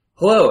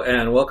Hello,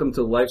 and welcome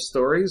to Life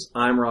Stories.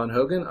 I'm Ron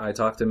Hogan. I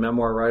talk to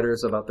memoir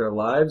writers about their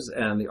lives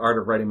and the art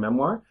of writing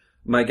memoir.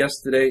 My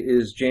guest today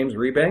is James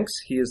Rebanks.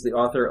 He is the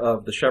author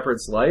of The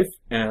Shepherd's Life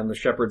and The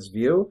Shepherd's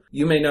View.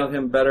 You may know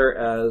him better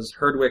as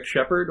Herdwick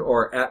Shepherd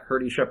or at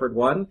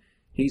HerdyShepherd1.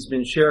 He's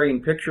been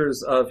sharing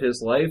pictures of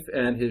his life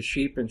and his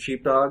sheep and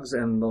sheepdogs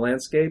and the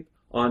landscape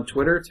on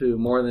Twitter to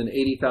more than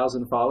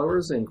 80,000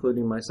 followers,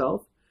 including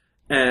myself.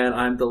 And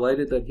I'm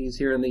delighted that he's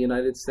here in the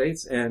United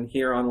States and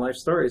here on Life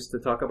Stories to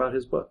talk about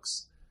his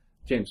books.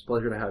 James,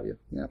 pleasure to have you.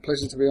 Yeah,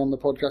 pleasure to be on the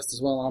podcast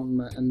as well,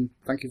 and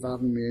thank you for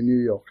having me in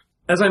New York.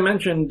 As I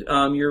mentioned,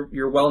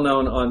 you're well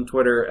known on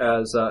Twitter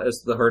as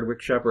the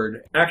Herdwick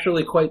Shepherd.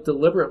 Actually, quite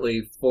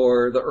deliberately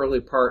for the early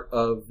part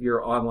of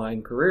your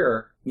online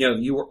career,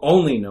 you were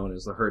only known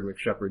as the Herdwick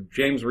Shepherd.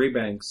 James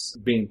Rebanks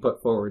being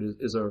put forward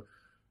is a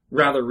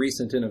rather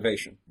recent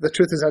innovation. The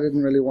truth is, I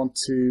didn't really want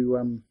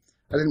to.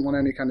 I didn't want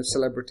any kind of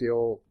celebrity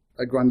or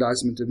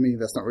aggrandizement of me.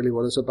 That's not really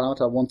what it's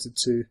about. I wanted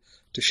to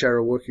share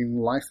a working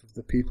life of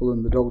the people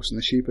and the dogs and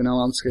the sheep in our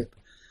landscape.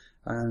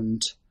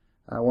 And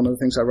one of the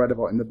things I read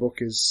about in the book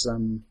is,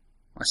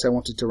 I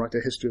wanted to write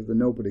a history of the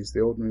nobodies,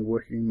 the ordinary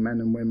working men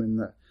and women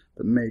that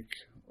make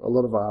a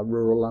lot of our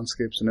rural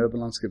landscapes and urban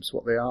landscapes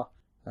what they are.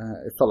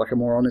 It felt like a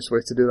more honest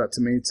way to do that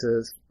to me,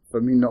 for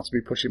me not to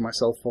be pushing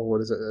myself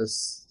forward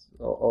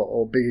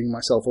or bigging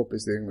myself up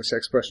is the English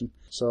expression.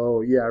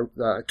 So yeah,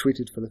 I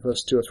tweeted for the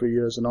first 2 or 3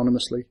 years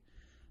anonymously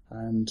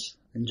and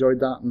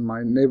enjoyed that, and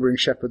my neighbouring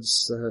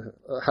shepherds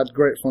had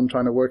great fun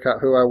trying to work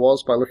out who I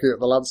was by looking at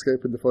the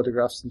landscape and the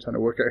photographs and trying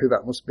to work out who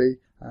that must be.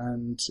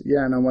 And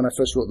yeah, and when I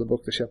first wrote the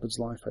book, The Shepherd's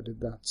Life, I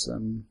did that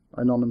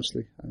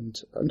anonymously and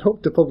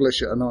hoped to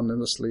publish it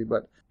anonymously,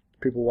 but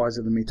people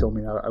wiser than me told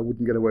me I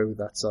wouldn't get away with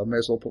that, so I may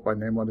as well put my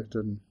name on it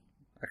and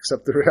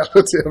accept the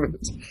reality of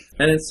it.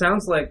 And it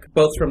sounds like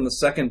both from the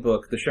second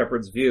book, The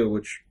Shepherd's View,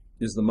 which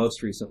is the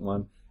most recent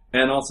one,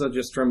 and also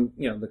just from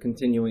the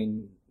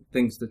continuing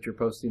things that you're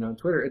posting on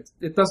Twitter,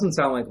 it doesn't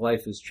sound like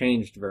life has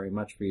changed very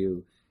much for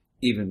you,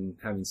 even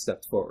having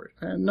stepped forward.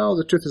 No,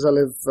 the truth is I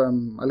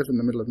live in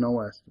the middle of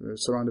nowhere,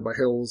 surrounded by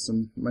hills,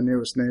 and my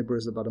nearest neighbour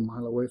is about a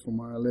mile away from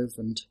where I live,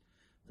 and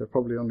there are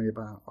probably only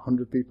about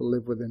 100 people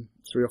live within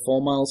 3 or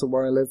 4 miles of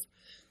where I live.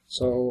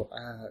 So,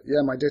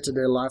 my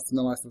day-to-day life and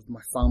the life of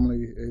my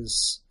family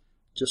is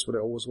just what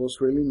it always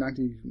was, really,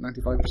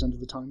 95% of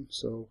the time.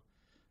 So,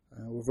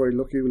 we're very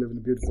lucky. We live in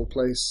a beautiful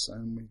place,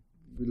 and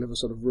we live a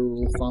sort of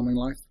rural farming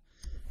life.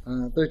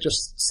 There are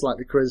just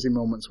slightly crazy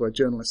moments where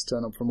journalists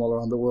turn up from all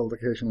around the world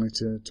occasionally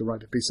to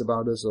write a piece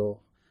about us or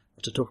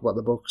to talk about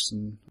the books.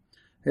 And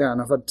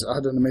I've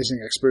had an amazing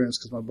experience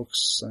because my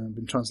book's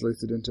been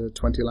translated into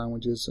 20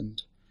 languages,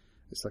 and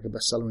it's like a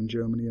bestseller in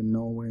Germany and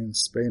Norway and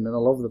Spain and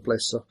all over the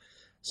place.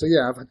 So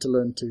yeah, I've had to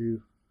learn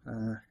to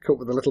cope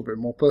with a little bit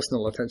more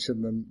personal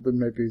attention than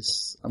maybe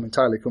I'm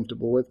entirely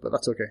comfortable with, but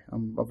that's okay.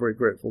 I'm very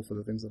grateful for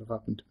the things that have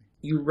happened to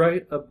me. You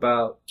write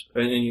about,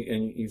 and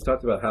you've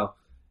talked about how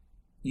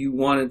you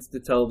wanted to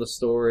tell the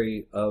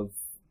story of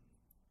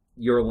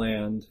your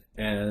land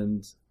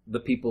and the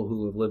people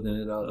who have lived in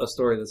it, a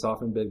story that's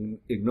often been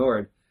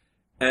ignored.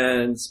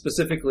 And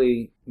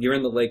specifically, you're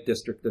in the Lake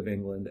District of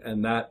England,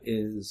 and that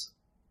is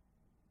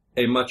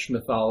a much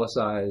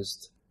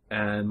mythologized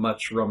and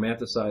much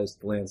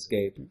romanticized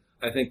landscape.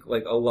 I think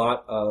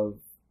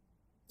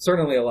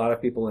certainly a lot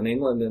of people in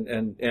England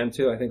and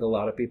too, I think a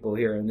lot of people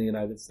here in the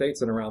United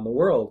States and around the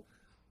world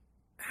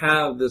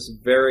have this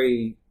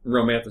very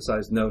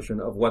romanticized notion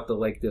of what the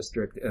Lake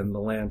District and the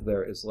land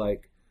there is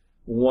like,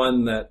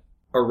 one that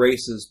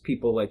erases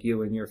people like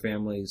you and your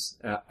families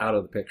out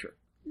of the picture.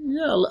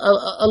 Yeah,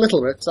 a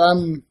little bit.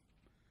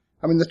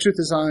 The truth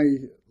is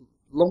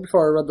long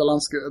before I read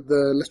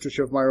the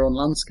literature of my own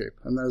landscape,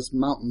 and there's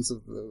mountains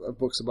of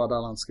books about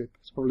our landscape.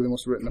 It's probably the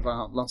most written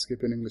about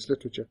landscape in English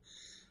literature.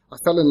 I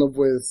fell in love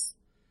with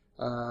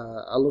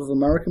a lot of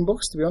American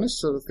books, to be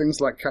honest. So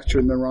things like Catcher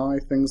in the Rye,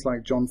 things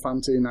like John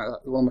Fante.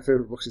 One of my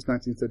favourite books is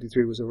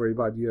 1933 Was a Very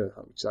Bad Year,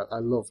 which I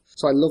love.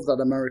 So I love that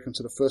American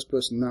sort of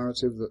first-person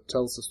narrative that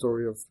tells the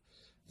story of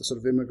the sort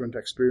of immigrant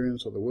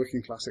experience or the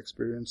working class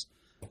experience.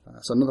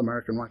 So another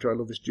American writer I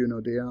love is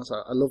Junot Diaz.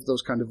 I love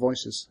those kind of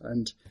voices.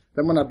 And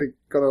then when I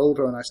got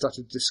older and I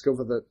started to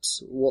discover that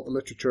what the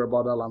literature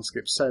about our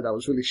landscape said, I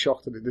was really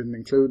shocked that it didn't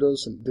include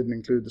us and didn't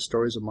include the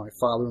stories of my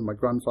father and my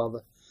grandfather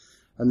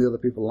and the other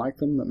people like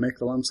them that make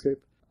the landscape.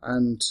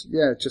 And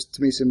yeah, it just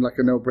to me seemed like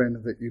a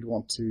no-brainer that you'd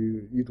want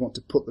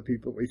to put the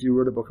people, if you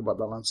wrote a book about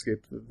that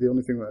landscape, the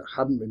only thing that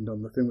hadn't been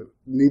done, the thing that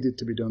needed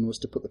to be done was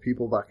to put the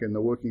people back in, the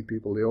working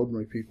people, the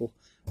ordinary people,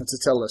 and to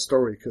tell their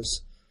story,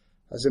 because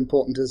as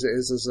important as it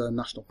is as a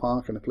national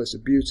park and a place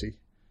of beauty,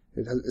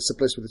 it's a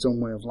place with its own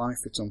way of life,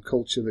 its own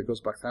culture that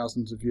goes back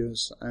thousands of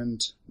years, and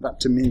that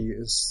to me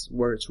is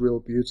where its real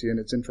beauty and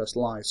its interest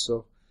lies.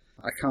 So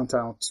I can't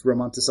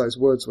out-romanticize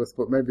Wordsworth,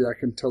 but maybe I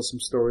can tell some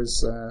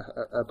stories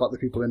about the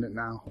people in it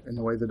now in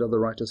a way that other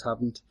writers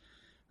haven't.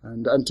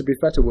 And to be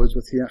fair to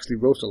Wordsworth, he actually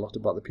wrote a lot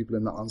about the people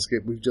in that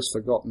landscape. We've just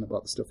forgotten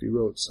about the stuff he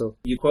wrote. So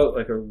you quote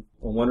like a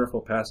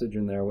wonderful passage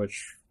in there,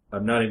 which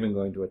I'm not even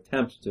going to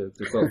attempt to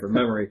quote from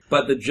memory,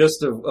 but the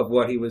gist of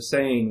what he was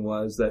saying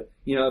was that,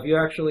 if you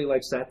actually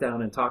like sat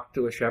down and talked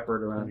to a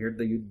shepherd around here,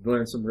 that you'd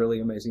learn some really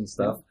amazing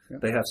stuff. Yeah.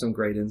 They have some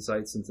great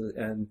insights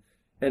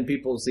and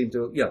people seem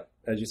to,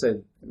 as you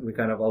said, we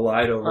kind of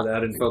allied over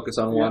that and focus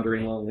on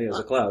wandering lonely as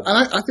a cloud. And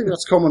I think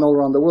that's common all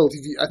around the world.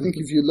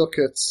 If you look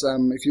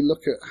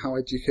at how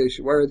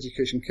where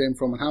education came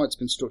from and how it's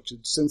been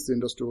structured since the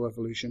Industrial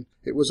Revolution,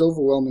 it was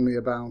overwhelmingly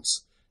about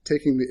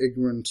taking the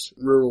ignorant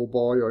rural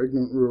boy or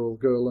ignorant rural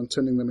girl and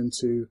turning them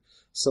into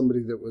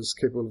somebody that was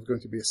capable of going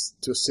to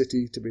a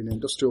city, to be an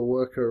industrial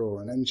worker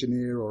or an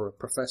engineer or a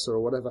professor or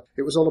whatever.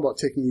 It was all about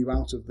taking you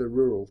out of the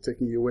rural,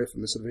 taking you away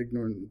from this sort of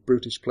ignorant,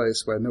 brutish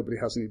place where nobody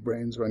has any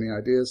brains or any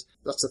ideas.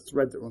 That's a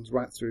thread that runs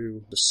right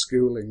through the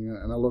schooling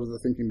and a lot of the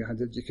thinking behind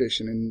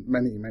education in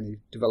many, many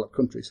developed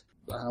countries.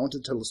 I want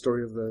to tell the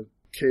story of the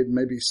kid,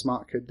 maybe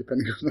smart kid,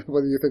 depending on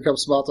whether you think I'm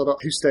smart or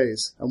not, who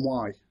stays and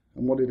why,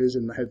 and what it is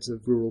in the heads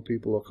of rural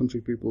people or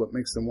country people that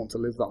makes them want to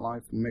live that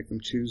life and make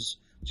them choose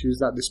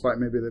that despite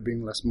maybe there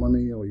being less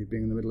money or you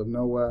being in the middle of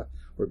nowhere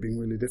or it being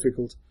really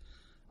difficult.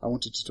 I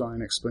wanted to try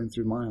and explain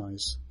through my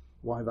eyes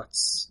why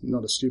that's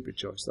not a stupid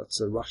choice, that's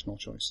a rational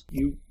choice.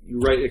 You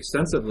write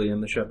extensively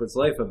in The Shepherd's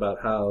Life about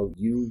how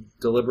you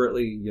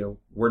deliberately,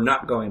 were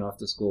not going off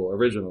to school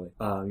originally.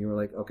 You were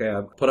like, okay,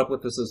 I've put up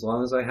with this as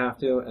long as I have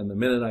to, and the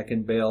minute I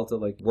can bail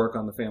to work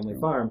on the family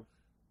farm,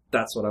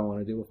 that's what I want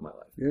to do with my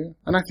life. Yeah,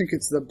 and I think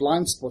it's the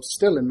blind spot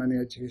still in many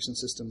education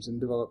systems in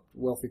developed,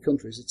 wealthy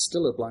countries. It's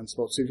still a blind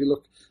spot. So if you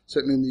look,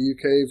 certainly in the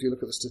UK, if you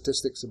look at the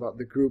statistics about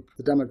the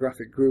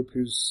demographic group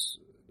who's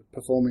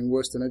performing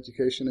worst in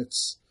education,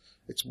 it's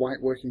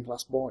white working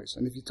class boys.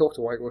 And if you talk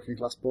to white working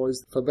class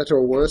boys, for better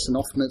or worse, and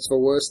often it's for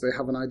worse, they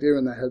have an idea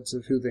in their heads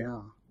of who they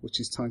are, which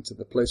is tied to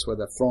the place where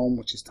they're from,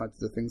 which is tied to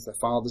the things their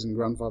fathers and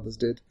grandfathers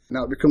did.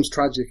 Now, it becomes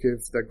tragic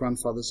if their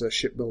grandfathers are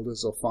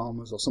shipbuilders or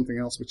farmers or something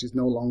else which is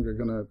no longer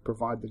going to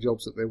provide the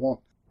jobs that they want.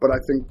 But I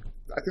think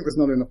there's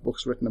not enough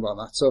books written about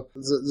that. So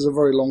there's a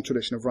very long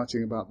tradition of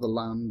writing about the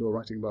land or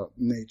writing about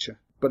nature.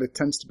 But it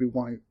tends to be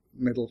white,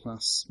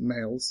 middle-class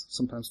males,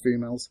 sometimes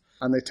females,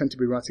 and they tend to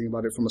be writing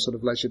about it from a sort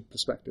of leisured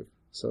perspective.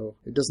 So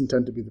it doesn't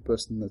tend to be the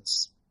person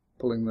that's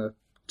pulling the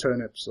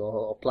turnips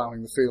or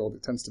ploughing the field.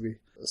 It tends to be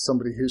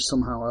somebody who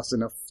somehow has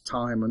enough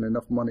time and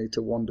enough money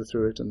to wander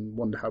through it and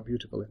wonder how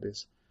beautiful it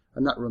is.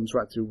 And that runs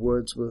right through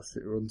Wordsworth,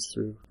 it runs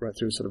right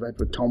through sort of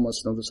Edward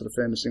Thomas and other sort of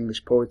famous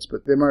English poets,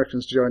 but the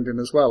Americans joined in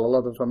as well. A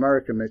lot of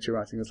American nature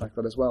writing is like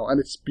that as well. And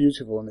it's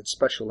beautiful and it's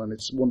special and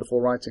it's wonderful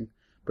writing,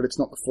 but it's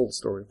not the full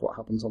story of what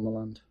happens on the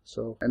land.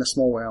 So in a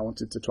small way I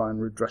wanted to try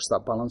and redress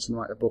that balance and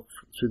write a book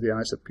through the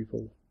eyes of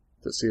people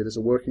that see it as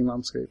a working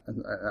landscape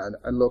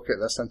and locate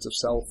their sense of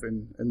self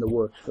in the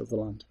work of the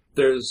land.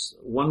 There's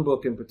one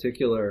book in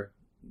particular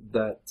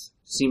that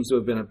seems to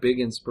have been a big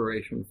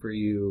inspiration for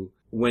you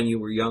when you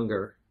were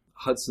younger,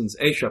 Hudson's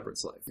A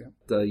Shepherd's Life.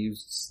 Yeah. You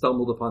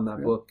stumbled upon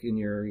that book in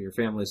your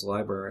family's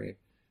library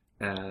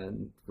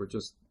and were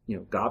just,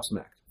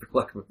 gobsmacked.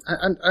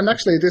 And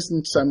actually it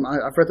isn't,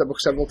 I've read that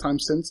book several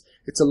times since.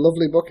 It's a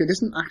lovely book. It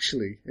isn't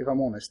actually, if I'm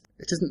honest,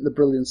 it isn't the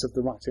brilliance of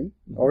the writing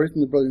or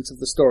even the brilliance of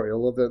the story,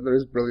 although there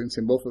is brilliance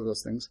in both of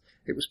those things.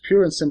 It was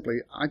pure and simply,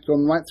 I'd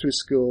gone right through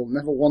school,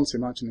 never once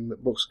imagining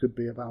that books could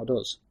be about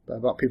us,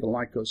 about people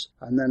like us.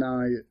 And then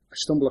I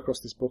stumble across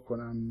this book when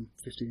I'm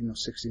 15 or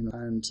 16,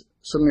 and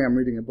suddenly I'm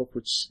reading a book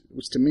which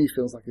to me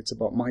feels like it's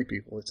about my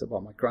people, it's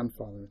about my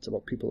grandfather, it's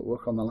about people that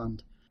work on the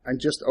land. And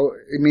just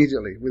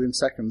immediately, within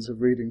seconds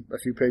of reading a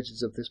few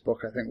pages of this book,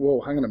 I think, whoa,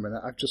 hang on a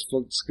minute, I've just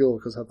flunked school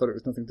because I thought it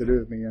was nothing to do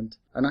with me, and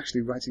actually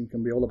writing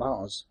can be all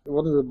about us.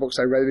 One of the books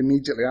I read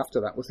immediately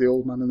after that was The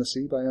Old Man and the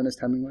Sea by Ernest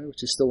Hemingway,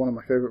 which is still one of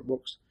my favourite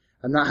books,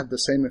 and that had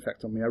the same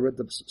effect on me. I read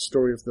the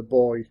story of the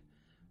boy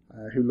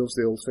who loves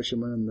the old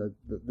fisherman and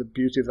the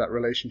beauty of that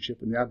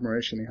relationship and the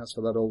admiration he has for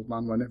that old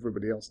man when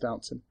everybody else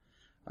doubts him.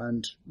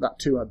 And that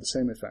too had the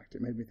same effect.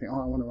 It made me think,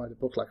 I want to write a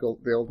book like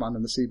The Old Man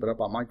and the Sea, but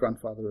about my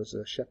grandfather as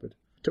a shepherd.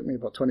 It took me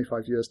about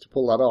 25 years to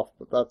pull that off,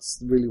 but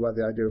that's really where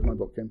the idea of my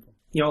book came from.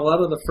 A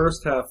lot of the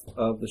first half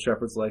of The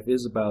Shepherd's Life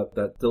is about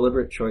that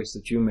deliberate choice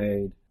that you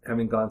made,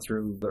 having gone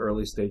through the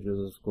early stages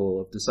of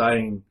school, of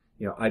deciding,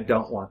 I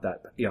don't want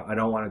that. I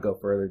don't want to go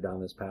further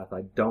down this path.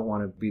 I don't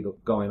want to be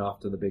going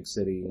off to the big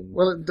city.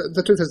 Well,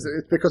 the truth is,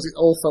 it's because it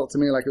all felt to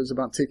me like it was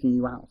about taking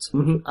you out,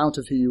 out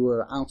of who you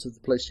were, out of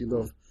the place you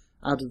love,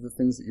 out of the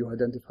things that you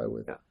identify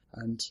with. Yeah.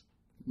 And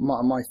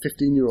my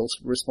 15-year-old's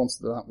response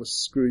to that was,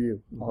 screw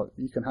you.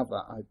 You can have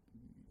that.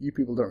 You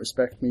people don't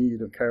respect me. You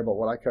don't care about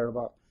what I care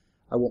about.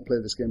 I won't play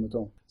this game at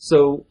all.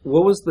 So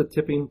what was the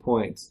tipping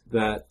point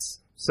that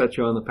set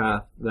you on the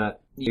path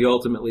that you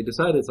ultimately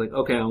decided, it's like,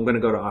 okay, I'm going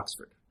to go to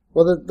Oxford?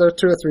 Well, there are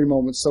two or three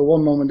moments. So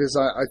one moment is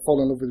I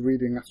fall in love with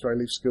reading after I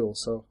leave school.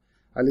 So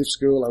I leave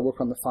school, I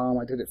work on the farm.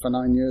 I did it for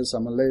 9 years.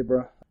 I'm a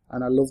labourer,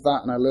 and I love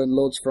that, and I learned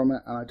loads from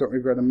it, and I don't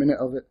regret a minute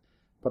of it.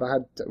 But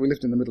we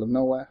lived in the middle of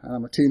nowhere, and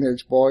I'm a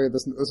teenage boy.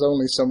 There's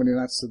only so many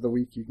nights of the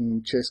week you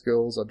can chase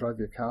girls or drive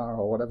your car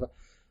or whatever.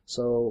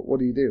 So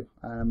what do?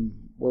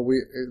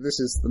 This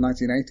is the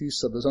 1980s,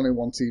 so there's only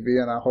one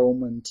TV in our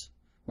home, and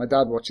My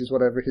dad watches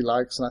whatever he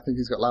likes, and I think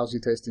he's got lousy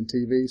taste in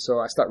TV, so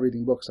I start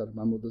reading books out of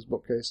my mother's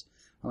bookcase,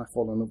 and I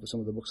fall in love with some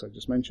of the books I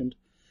just mentioned.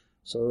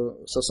 So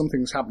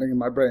something's happening in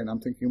my brain. I'm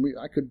thinking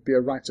I could be a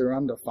writer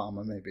and a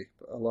farmer, maybe.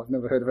 Although I've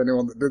never heard of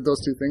anyone that did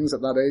those two things at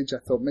that age.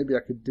 I thought maybe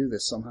I could do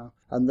this somehow.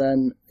 And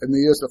then in the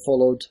years that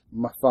followed,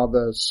 my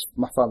father's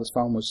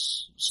farm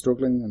was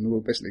struggling, and we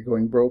were basically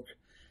going broke.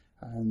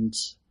 And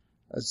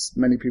as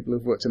many people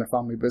who've worked in a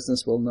family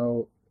business will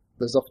know,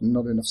 there's often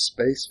not enough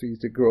space for you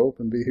to grow up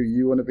and be who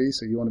you want to be.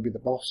 So you want to be the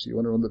boss, you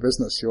want to run the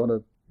business, you want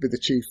to be the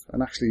chief,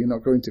 and actually you're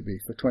not going to be.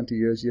 For 20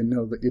 years, you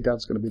know that your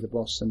dad's going to be the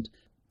boss. And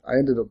I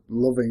ended up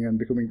loving and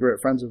becoming great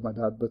friends with my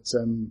dad, but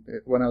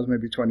when I was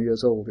maybe 20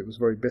 years old, it was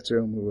very bitter,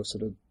 and we were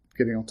sort of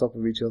getting on top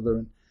of each other,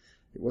 and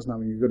it wasn't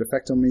having a good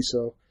effect on me.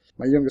 So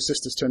my younger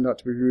sisters turned out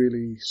to be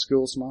really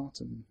school smart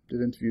and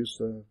did interviews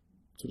for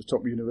sort of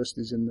top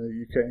universities in the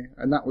UK,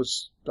 and that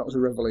was a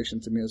revelation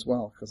to me as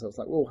well, because I was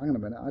like, whoa, hang on a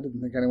minute, I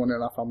didn't think anyone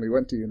in our family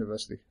went to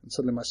university, and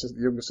suddenly my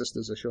younger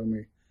sisters are showing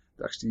me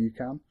that actually you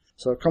can.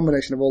 So a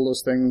combination of all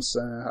those things,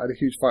 I had a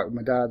huge fight with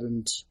my dad,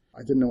 and I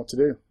didn't know what to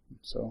do.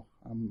 So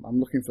I'm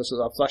looking for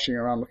I'm flashing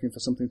around looking for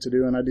something to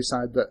do, and I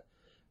decided that,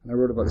 and I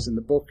wrote about this in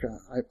the book,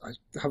 I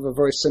have a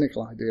very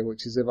cynical idea,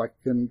 which is if I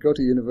can go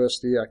to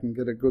university, I can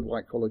get a good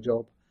white-collar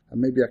job, and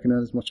maybe I can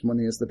earn as much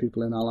money as the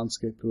people in our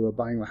landscape who are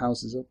buying the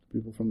houses up,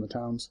 people from the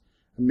towns,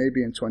 and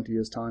maybe in 20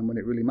 years' time, when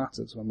it really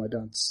matters, when my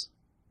dad's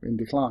in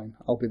decline,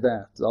 I'll be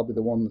there. I'll be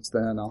the one that's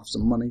there, and I'll have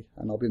some money,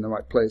 and I'll be in the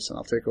right place, and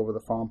I'll take over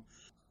the farm.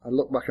 I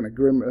look back in a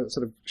grim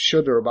sort of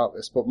shudder about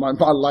this, but my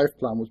life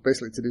plan was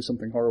basically to do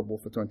something horrible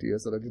for 20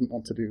 years that I didn't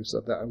want to do,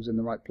 so that I was in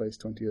the right place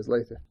 20 years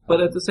later. But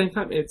at the same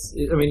time,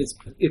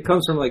 it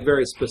comes from like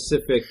very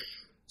specific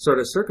sort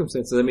of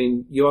circumstances. I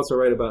mean, you also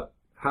write about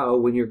how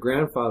when your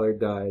grandfather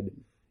died,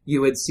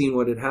 you had seen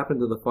what had happened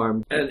to the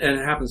farm, and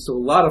it happens to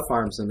a lot of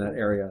farms in that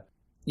area.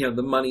 You know,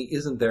 the money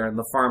isn't there, and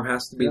the farm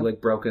has to be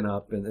like broken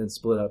up and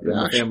split up, and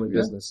the family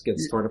business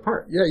gets torn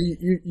apart. Yeah,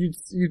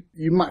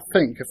 you might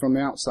think from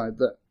the outside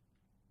that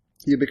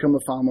you become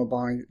a farmer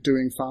by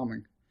doing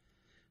farming.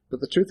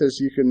 But the truth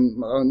is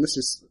and this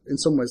is in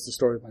some ways the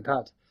story of my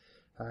dad.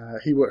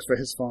 He worked for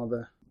his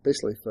father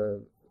basically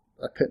for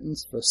a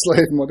pittance, for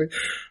slave money.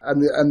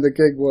 And the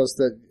gig was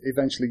that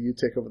eventually you'd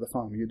take over the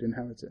farm, you'd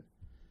inherit it.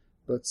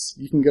 But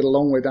you can get a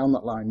long way down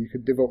that line. You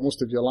could devote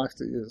most of your life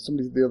to it.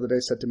 Somebody the other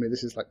day said to me,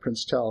 this is like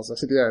Prince Charles. I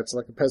said, yeah, it's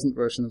like a peasant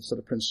version of sort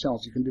of Prince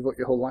Charles. You can devote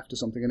your whole life to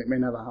something and it may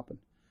never happen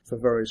for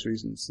various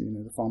reasons. You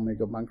know, the farm may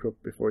go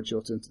bankrupt before it's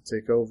your turn to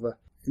take over.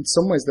 In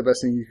some ways, the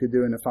best thing you could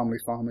do in a family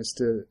farm is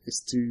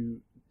to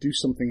do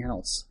something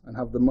else and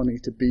have the money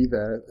to be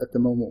there at the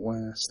moment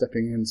where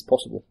stepping in is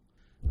possible.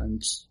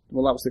 And,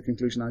 well, that was the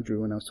conclusion I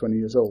drew when I was 20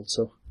 years old.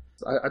 So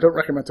I don't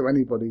recommend to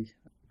anybody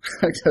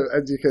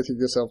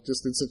educating yourself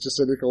just in such a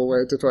cynical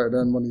way to try and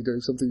earn money doing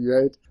something you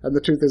hate. And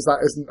the truth is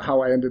that isn't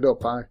how I ended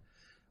up.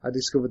 I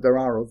discovered there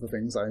are other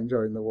things I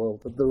enjoy in the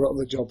world, but there are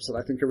other jobs that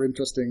I think are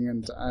interesting,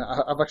 and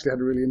I've actually had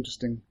a really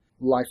interesting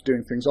life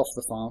doing things off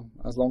the farm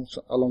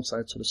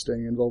alongside sort of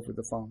staying involved with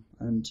the farm,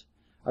 and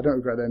I don't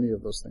regret any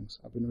of those things.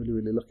 I've been really,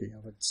 really lucky.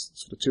 I've had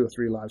sort of 2 or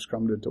 3 lives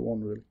crammed into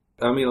one, really.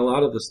 I mean, a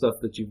lot of the stuff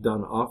that you've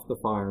done off the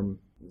farm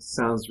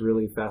sounds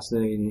really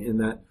fascinating in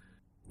that,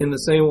 in the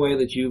same way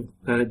that you've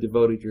kind of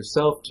devoted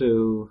yourself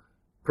to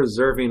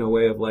preserving a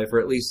way of life, or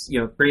at least, you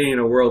know, creating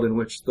a world in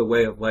which the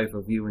way of life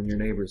of you and your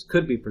neighbors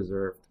could be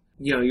preserved.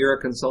 You know, you're a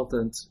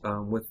consultant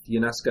with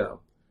UNESCO.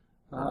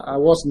 I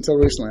was until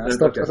recently. I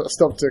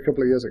stopped a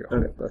couple of years ago.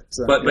 Okay.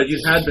 But you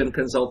had been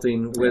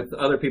consulting with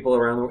other people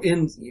around the world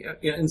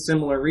in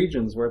similar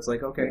regions where it's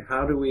like, okay,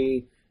 how do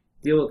we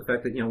deal with the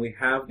fact that, you know, we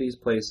have these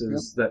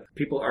places that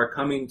people are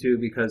coming to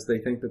because they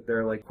think that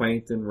they're like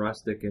quaint and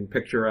rustic and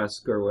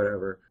picturesque or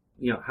whatever.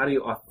 You know, how do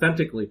you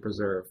authentically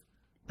preserve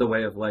the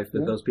way of life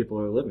that those people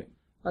are living?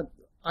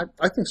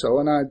 I think so.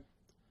 And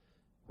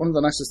one of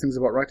the nicest things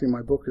about writing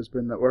my book has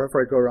been that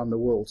wherever I go around the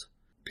world,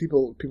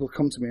 people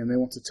come to me and they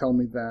want to tell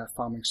me their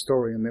farming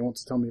story, and they want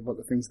to tell me about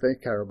the things they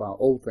care about,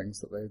 old things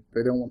that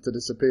they don't want to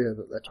disappear,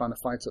 that they're trying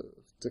to fight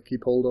to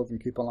keep hold of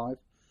and keep alive.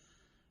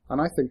 And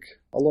I think,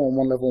 although on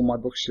one level my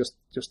book's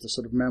just a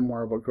sort of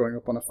memoir about growing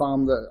up on a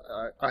farm,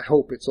 that I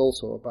hope it's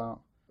also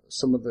about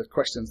some of the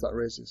questions that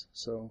raises.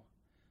 So,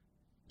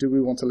 do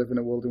we want to live in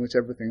a world in which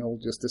everything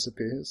old just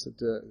disappears?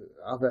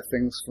 Are there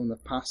things from the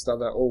past, are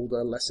there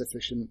older, less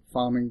efficient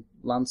farming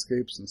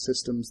landscapes and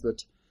systems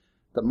that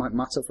might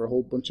matter for a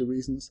whole bunch of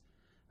reasons?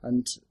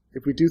 And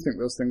if we do think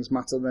those things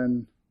matter,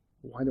 then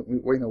why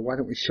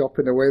don't we shop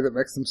in a way that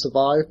makes them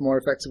survive more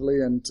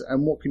effectively? And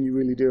what can you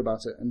really do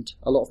about it? And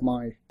a lot of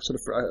my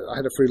I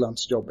had a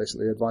freelance job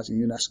basically advising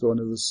UNESCO and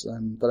others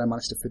that I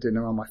managed to fit in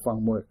around my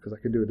farm work because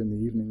I could do it in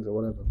the evenings or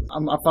whatever.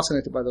 I'm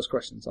fascinated by those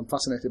questions. I'm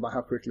fascinated by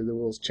how quickly the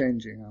world's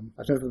changing.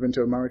 I've never been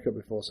to America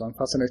before, so I'm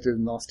fascinated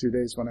in the last 2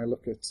 days when I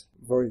look at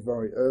very,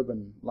 very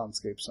urban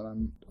landscapes, and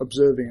I'm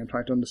observing and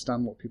trying to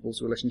understand what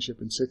people's relationship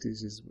in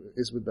cities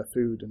is with their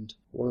food, and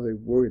what are they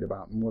worried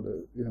about, and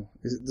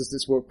does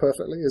this work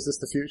perfectly? Is this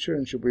the future,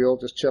 and should we all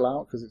just chill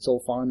out because it's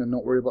all fine and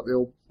not worry about the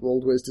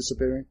old ways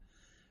disappearing?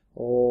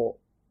 Or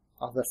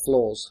are there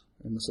flaws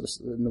in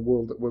the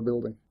world that we're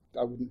building?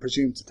 I wouldn't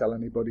presume to tell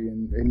anybody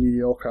in New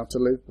York how to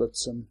live, but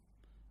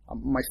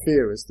my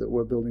fear is that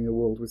we're building a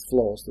world with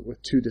flaws, that we're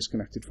too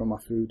disconnected from our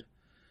food,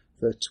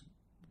 that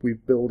we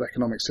build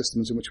economic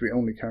systems in which we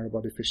only care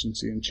about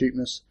efficiency and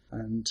cheapness,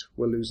 and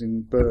we're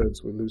losing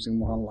birds, we're losing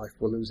wildlife,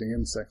 we're losing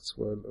insects,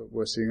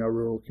 we're seeing our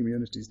rural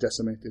communities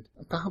decimated.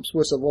 And perhaps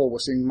worst of all, we're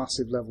seeing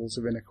massive levels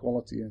of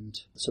inequality and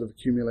sort of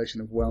accumulation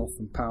of wealth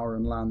and power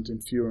and land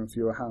in fewer and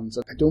fewer hands.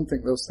 I don't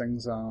think those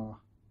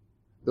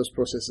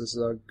processes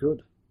are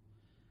good.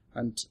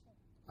 And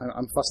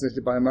I'm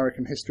fascinated by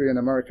American history and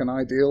American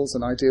ideals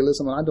and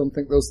idealism, and I don't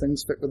think those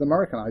things fit with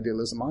American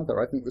idealism either.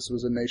 I think this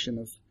was a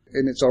nation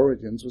in its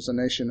origins, was a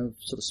nation of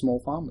sort of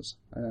small farmers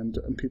and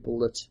people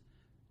that,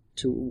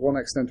 to one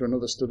extent or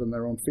another, stood on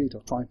their own feet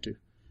or tried to.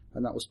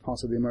 And that was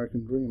part of the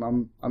American dream.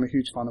 I'm a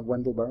huge fan of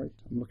Wendell Berry.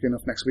 I'm lucky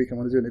enough next week I'm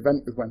going to do an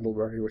event with Wendell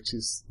Berry, which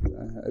is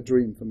a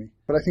dream for me.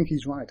 But I think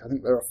he's right. I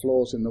think there are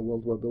flaws in the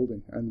world we're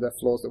building, and they're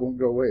flaws that won't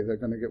go away. They're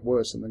going to get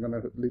worse, and they're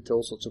going to lead to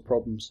all sorts of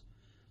problems.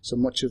 So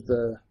much of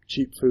the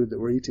cheap food that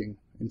we're eating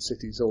in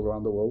cities all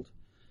around the world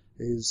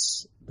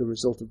is the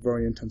result of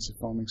very intensive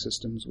farming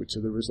systems, which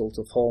are the result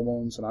of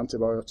hormones and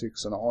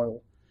antibiotics and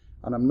oil.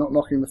 And I'm not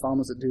knocking the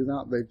farmers that do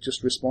that. They've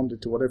just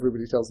responded to what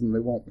everybody tells them they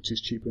want, which is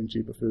cheaper and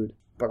cheaper food.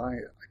 But I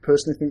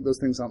personally think those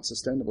things aren't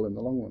sustainable in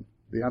the long run.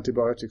 The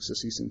antibiotics are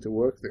ceasing to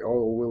work. The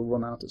oil will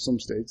run out at some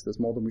stage. There's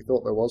more than we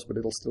thought there was, but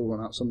it'll still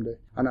run out someday.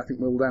 And I think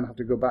we'll then have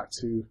to go back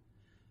to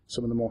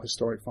some of the more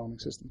historic farming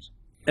systems.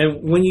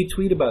 And when you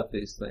tweet about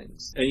these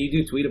things, and you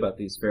do tweet about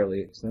these fairly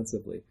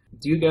extensively,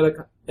 do you get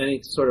any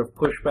sort of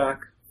pushback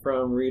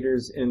from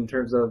readers in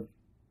terms of,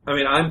 I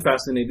mean, I'm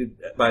fascinated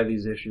by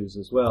these issues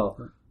as well,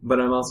 but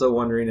I'm also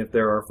wondering if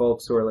there are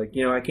folks who are like,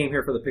 I came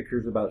here for the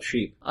pictures about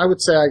sheep. I would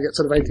say I get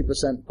sort of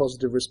 80%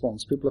 positive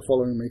response. People are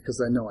following me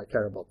because they know I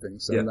care about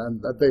things,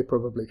 and they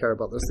probably care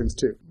about those things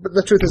too. But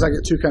the truth is I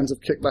get two kinds of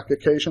kickback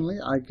occasionally.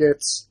 I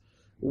get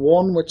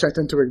one, which I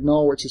tend to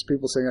ignore, which is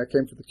people saying, I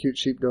came for the cute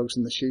sheepdogs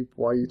and the sheep,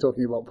 why are you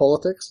talking about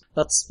politics?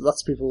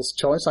 That's people's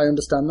choice, I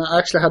understand that. I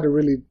actually had a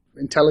really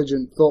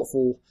intelligent,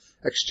 thoughtful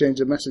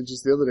exchange of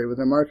messages the other day with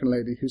an American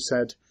lady who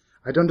said,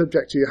 I don't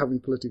object to you having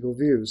political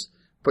views,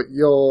 but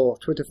your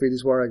Twitter feed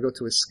is where I go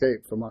to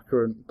escape from our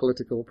current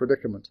political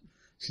predicament.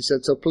 She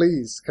said, so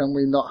please, can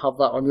we not have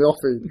that on your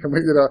feed? Can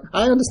we,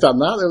 I understand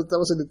that.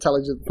 That was an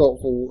intelligent,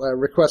 thoughtful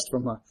request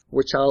from her,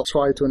 which I'll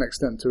try to an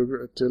extent to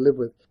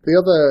live with. The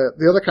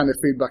other kind of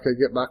feedback I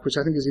get back, which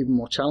I think is even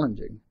more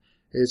challenging,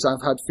 is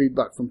I've had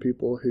feedback from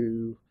people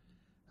who,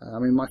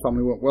 my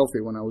family weren't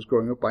wealthy when I was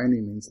growing up by any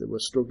means. They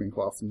were struggling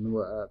quite often,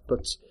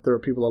 but there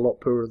are people a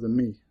lot poorer than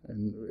me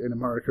in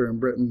America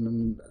and Britain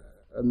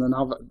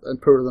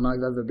and poorer than I've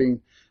ever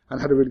been. And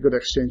had a really good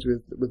exchange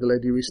with a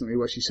lady recently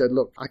where she said,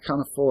 look, I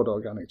can't afford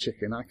organic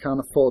chicken. I can't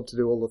afford to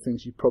do all the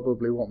things you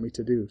probably want me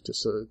to do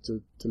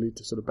to lead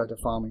to sort of better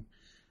farming.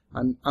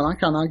 And I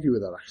can't argue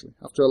with that, actually.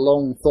 After a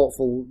long,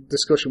 thoughtful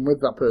discussion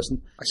with that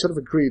person, I sort of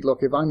agreed,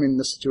 look, if I'm in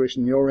the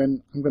situation you're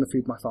in, I'm going to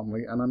feed my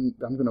family, and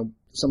I'm going to,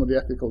 some of the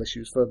ethical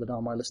issues further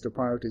down my list of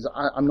priorities.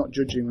 I'm not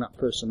judging that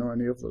person or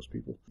any of those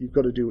people. You've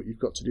got to do what you've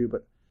got to do,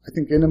 but I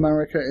think in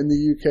America, in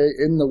the UK,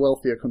 in the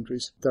wealthier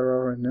countries, there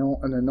are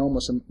an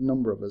enormous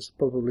number of us,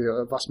 probably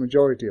a vast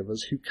majority of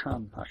us, who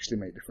can actually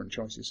make different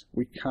choices.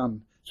 We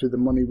can, through the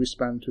money we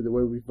spend, through the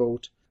way we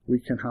vote, we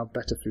can have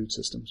better food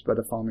systems,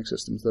 better farming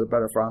systems that are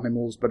better for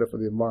animals, better for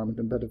the environment,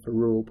 and better for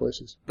rural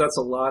places. That's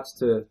a lot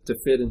to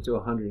fit into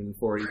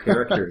 140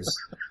 characters,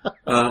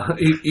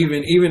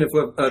 even if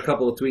a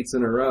couple of tweets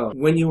in a row.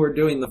 When you were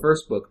doing the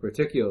first book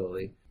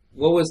particularly,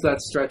 what was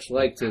that stretch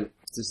like to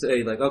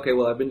say, like, okay,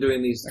 well, I've been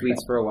doing these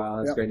tweets for a while,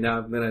 that's great, now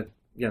I'm going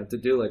to, to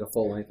do like a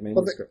full-length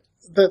manuscript?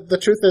 Well, the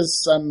truth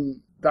is,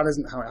 that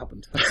isn't how it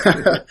happened.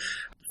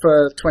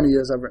 For 20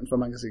 years I've written for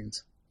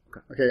magazines.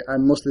 Okay, I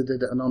mostly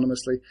did it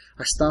anonymously.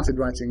 I started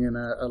writing in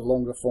a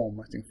longer form,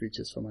 writing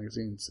features for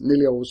magazines.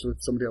 Nearly always with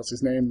somebody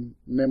else's name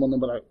on them,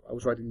 but I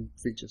was writing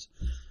features.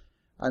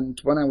 And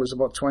when I was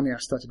about 20, I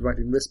started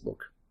writing this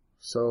book.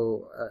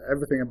 So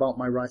everything about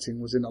my writing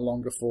was in a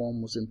longer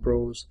form, was in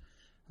prose.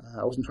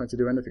 I wasn't trying to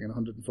do anything in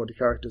 140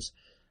 characters.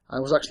 I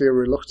was actually a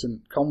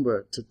reluctant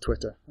convert to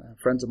Twitter.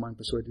 Friends of mine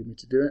persuaded me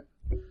to do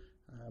it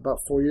about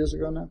 4 years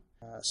ago now.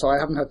 So I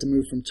haven't had to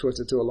move from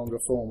Twitter to a longer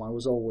form. I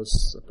was always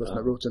a person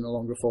that wrote in a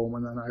longer form,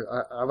 and then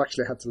I've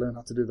actually had to learn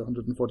how to do the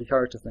 140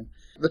 character thing.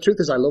 The truth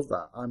is I love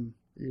that.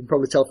 You can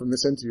probably tell from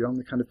this interview, I'm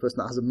the kind of person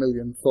that has a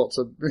million thoughts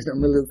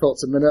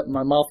a minute, and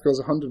my mouth goes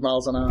 100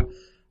 miles an hour.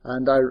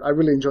 And I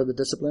really enjoy the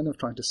discipline of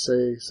trying to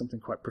say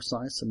something quite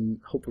precise and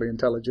hopefully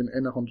intelligent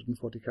in 140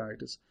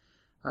 characters.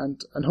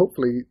 And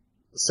hopefully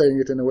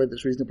saying it in a way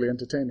that's reasonably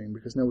entertaining,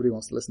 because nobody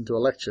wants to listen to a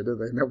lecture, do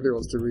they? Nobody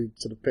wants to read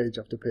sort of page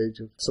after page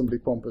of somebody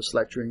pompous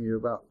lecturing you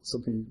about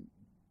something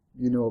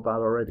you know about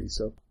already.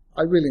 So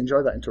I really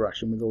enjoy that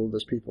interaction with all of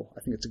those people.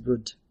 I think it's a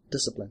good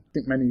discipline. I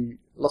think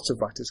lots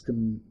of writers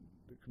can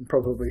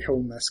probably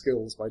hone their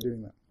skills by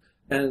doing that.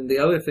 And the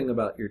other thing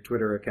about your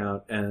Twitter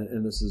account,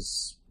 and this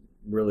is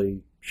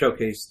really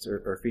showcased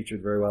or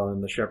featured very well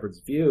in The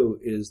Shepherd's View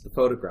is the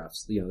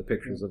photographs, the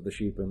pictures of the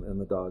sheep and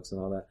the dogs and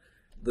all that.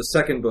 The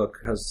second book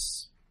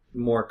has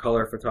more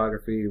color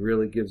photography,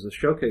 really gives a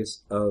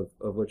showcase of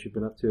what you've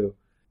been up to.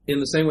 In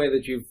the same way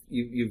that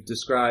you've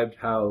described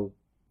how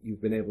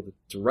you've been able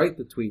to write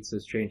the tweets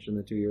has changed in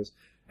the 2 years,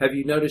 have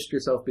you noticed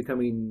yourself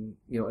becoming,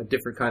 a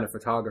different kind of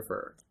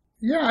photographer?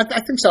 Yeah, I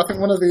think so. I think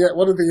one of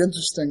the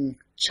interesting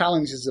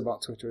challenges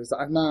about Twitter is that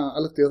I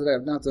looked the other day,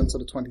 I've now done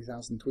sort of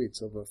 20,000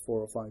 tweets over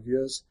 4 or 5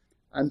 years.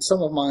 And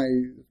some of my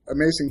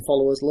amazing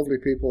followers, lovely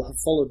people, have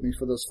followed me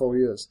for those 4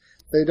 years.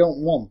 They don't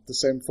want the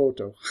same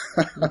photo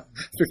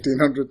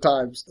 1,500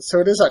 times. So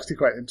it is actually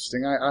quite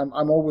interesting.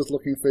 I'm always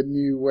looking for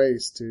new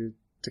ways to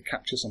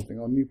capture something,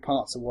 or new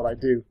parts of what I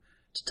do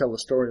to tell the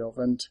story of.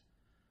 And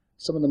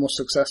some of the most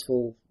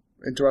successful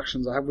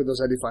interactions I have with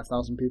those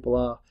 85,000 people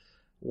are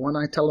when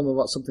I tell them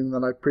about something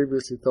that I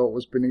previously thought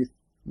was beneath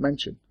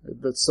mention.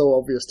 That's so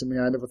obvious to me,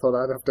 I never thought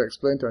I'd have to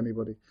explain to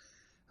anybody.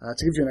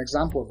 To give you an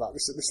example of that,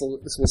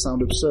 this will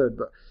sound absurd,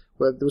 but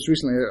I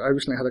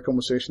recently had a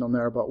conversation on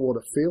there about what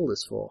a field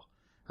is for.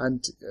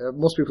 And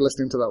most people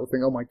listening to that will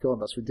think, oh my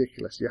God, that's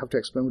ridiculous. You have to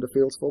explain what a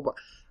field's for. But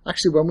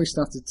actually, when we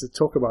started to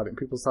talk about it and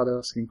people started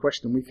asking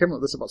questions, we came up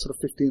with about sort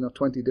of 15 or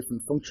 20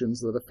 different functions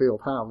that a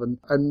field have. And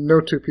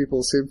no two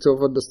people seem to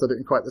have understood it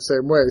in quite the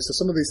same way. So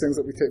some of these things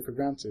that we take for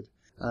granted,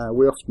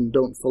 we often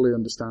don't fully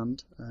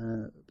understand,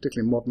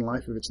 particularly in modern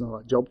life if it's not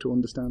our job to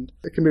understand.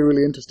 It can be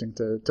really interesting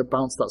to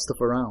bounce that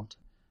stuff around.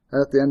 And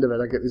at the end of it,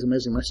 I get these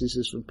amazing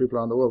messages from people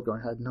around the world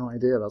going, I had no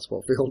idea that's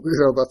what field,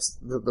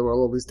 there were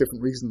all these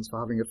different reasons for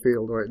having a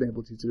field, or it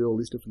enabled you to do all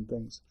these different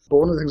things.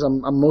 But one of the things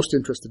I'm most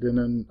interested in,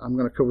 and I'm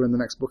going to cover in the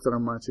next book that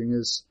I'm writing,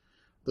 is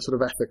the sort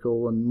of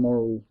ethical and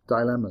moral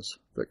dilemmas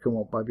that come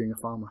up by being a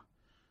farmer,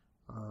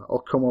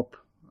 or come up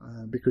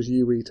because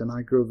you eat and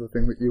I grow the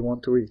thing that you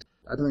want to eat.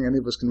 I don't think any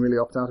of us can really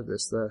opt out of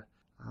this.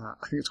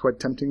 I think it's quite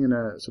tempting in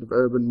a sort of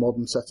urban,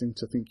 modern setting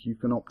to think you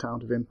can opt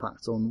out of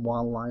impact on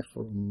wildlife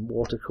or on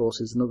water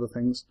courses and other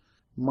things.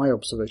 My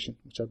observation,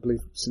 which I believe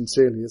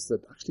sincerely, is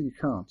that actually you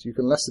can't. You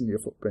can lessen your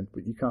footprint,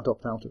 but you can't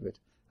opt out of it.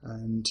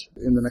 And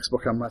in the next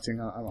book I'm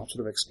writing, I'm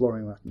sort of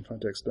exploring that and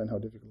trying to explain how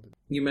difficult it is.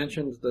 You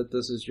mentioned that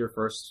this is your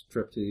first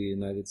trip to the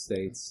United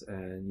States,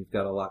 and you've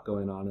got a lot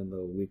going on in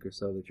the week or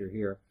so that you're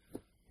here,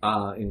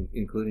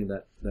 including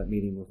that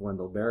meeting with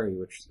Wendell Berry,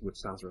 which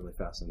sounds really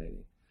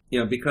fascinating.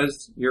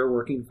 Because you're a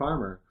working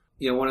farmer,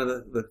 one of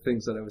the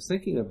things that I was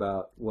thinking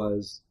about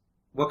was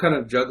what kind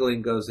of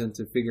juggling goes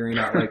into figuring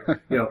out,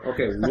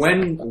 okay,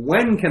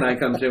 when can I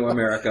come to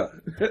America?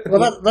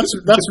 Well,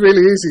 that's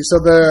really easy. So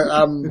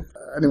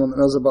anyone that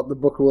knows about the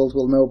book world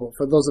will know, but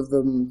for those of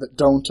them that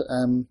don't,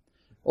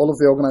 all of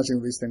the organizing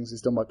of these things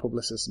is done by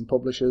publicists and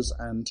publishers.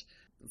 And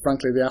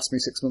frankly, they asked me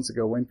 6 months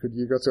ago, when could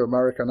you go to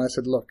America? And I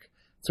said, look,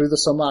 through the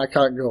summer, I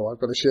can't go. I've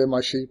got to shear my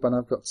sheep, and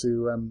I've got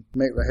to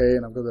make the hay,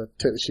 and I've got to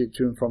take the sheep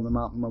to and from the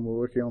mountain when we're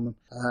working on them.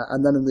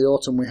 And then in the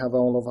autumn, we have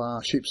all of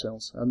our sheep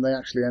sales, and they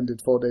actually ended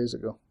 4 days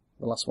ago,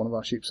 the last one of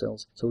our sheep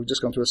sales. So we've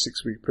just gone through a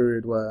 6-week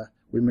period where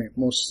we make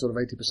most sort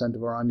of 80%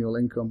 of our annual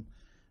income,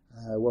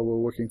 where we're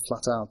working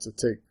flat out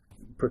to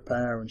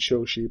prepare and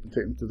show sheep and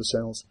take them to the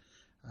sales.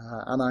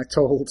 And I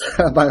told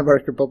my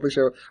American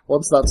publisher,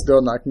 once that's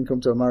done, I can come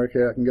to America.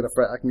 I can get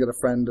a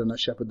friend and a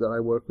shepherd that I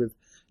work with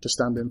to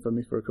stand in for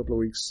me for a couple of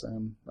weeks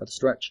at a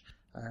stretch.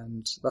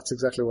 And that's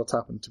exactly what's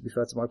happened. To be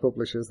fair to my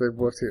publishers, they've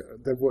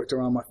worked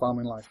around my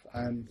farming life.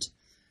 And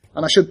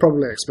I should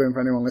probably explain for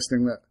anyone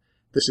listening that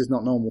this is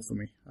not normal for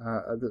me.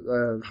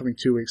 Having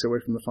 2 weeks away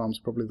from the farm is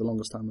probably the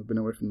longest time I've been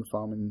away from the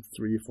farm in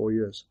 3 or 4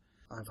 years.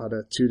 I've had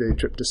a 2-day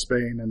trip to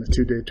Spain and a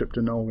 2-day trip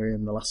to Norway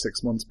in the last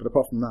 6 months. But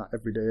apart from that,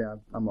 every day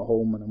I'm at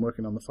home and I'm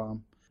working on the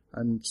farm.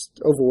 And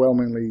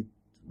overwhelmingly,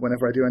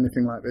 whenever I do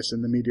anything like this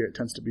in the media, it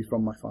tends to be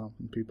from my farm.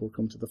 And people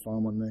come to the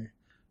farm and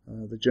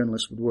the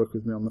journalists would work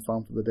with me on the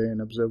farm for the day and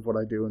observe what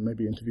I do and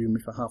maybe interview me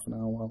for half an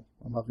hour while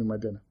I'm having my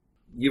dinner.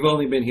 You've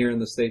only been here in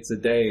the States a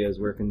day as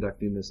we're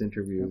conducting this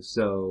interview,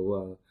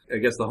 so I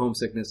guess the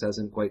homesickness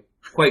hasn't quite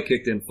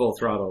kicked in full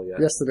throttle yet.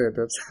 Yesterday it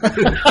did.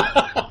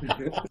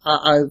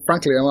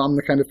 Frankly, I'm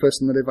the kind of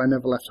person that if I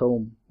never left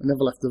home, I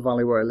never left the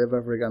valley where I live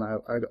ever again,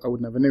 I would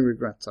have any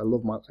regrets. I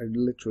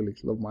literally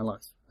love my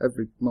life,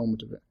 every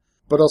moment of it.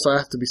 But also I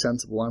have to be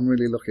sensible. I'm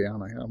really lucky,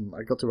 aren't I?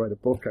 I got to write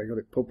a book, I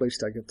got it published,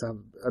 I get to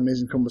have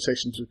amazing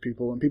conversations with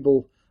people, and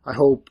people, I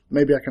hope,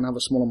 maybe I can have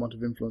a small amount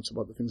of influence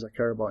about the things I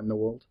care about in the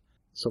world.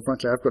 So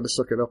frankly, I've got to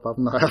suck it up,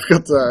 haven't I?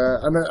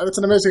 And it's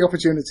an amazing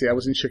opportunity. I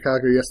was in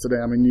Chicago yesterday.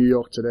 I'm in New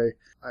York today.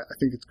 I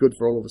think it's good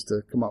for all of us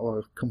to come out of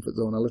our comfort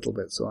zone a little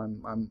bit. So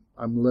I'm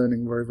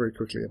learning very, very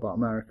quickly about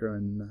America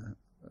and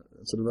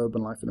sort of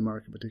urban life in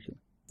America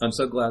particularly. I'm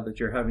so glad that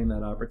you're having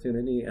that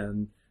opportunity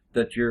and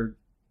that you're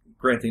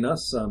granting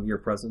us your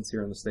presence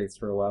here in the States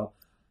for a while.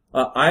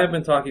 I have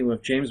been talking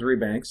with James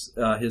Rebanks.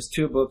 His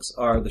 2 books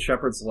are The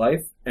Shepherd's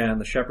Life and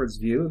The Shepherd's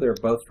View. They're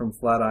both from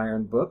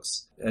Flatiron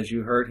Books. As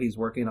you heard, he's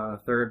working on a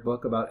 3rd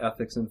book about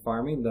ethics in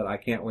farming that I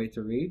can't wait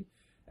to read.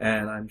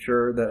 And I'm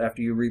sure that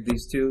after you read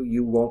these 2,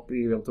 you won't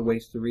be able to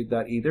wait to read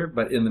that either.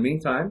 But in the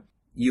meantime,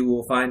 You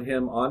will find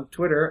him on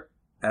Twitter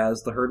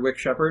as the Herdwick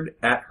Shepherd,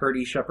 at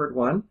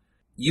HerdyShepherd1.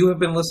 You have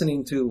been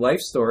listening to Life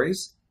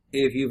Stories.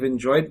 If you've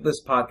enjoyed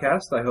this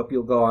podcast, I hope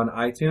you'll go on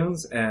iTunes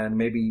and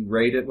maybe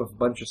rate it with a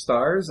bunch of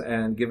stars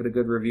and give it a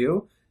good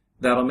review.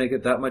 That'll make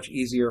it that much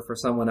easier for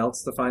someone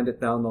else to find it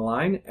down the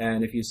line.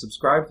 And if you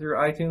subscribe through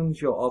iTunes,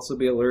 you'll also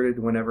be alerted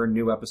whenever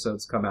new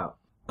episodes come out.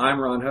 I'm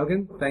Ron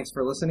Hogan. Thanks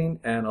for listening,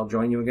 and I'll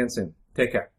join you again soon. Take care.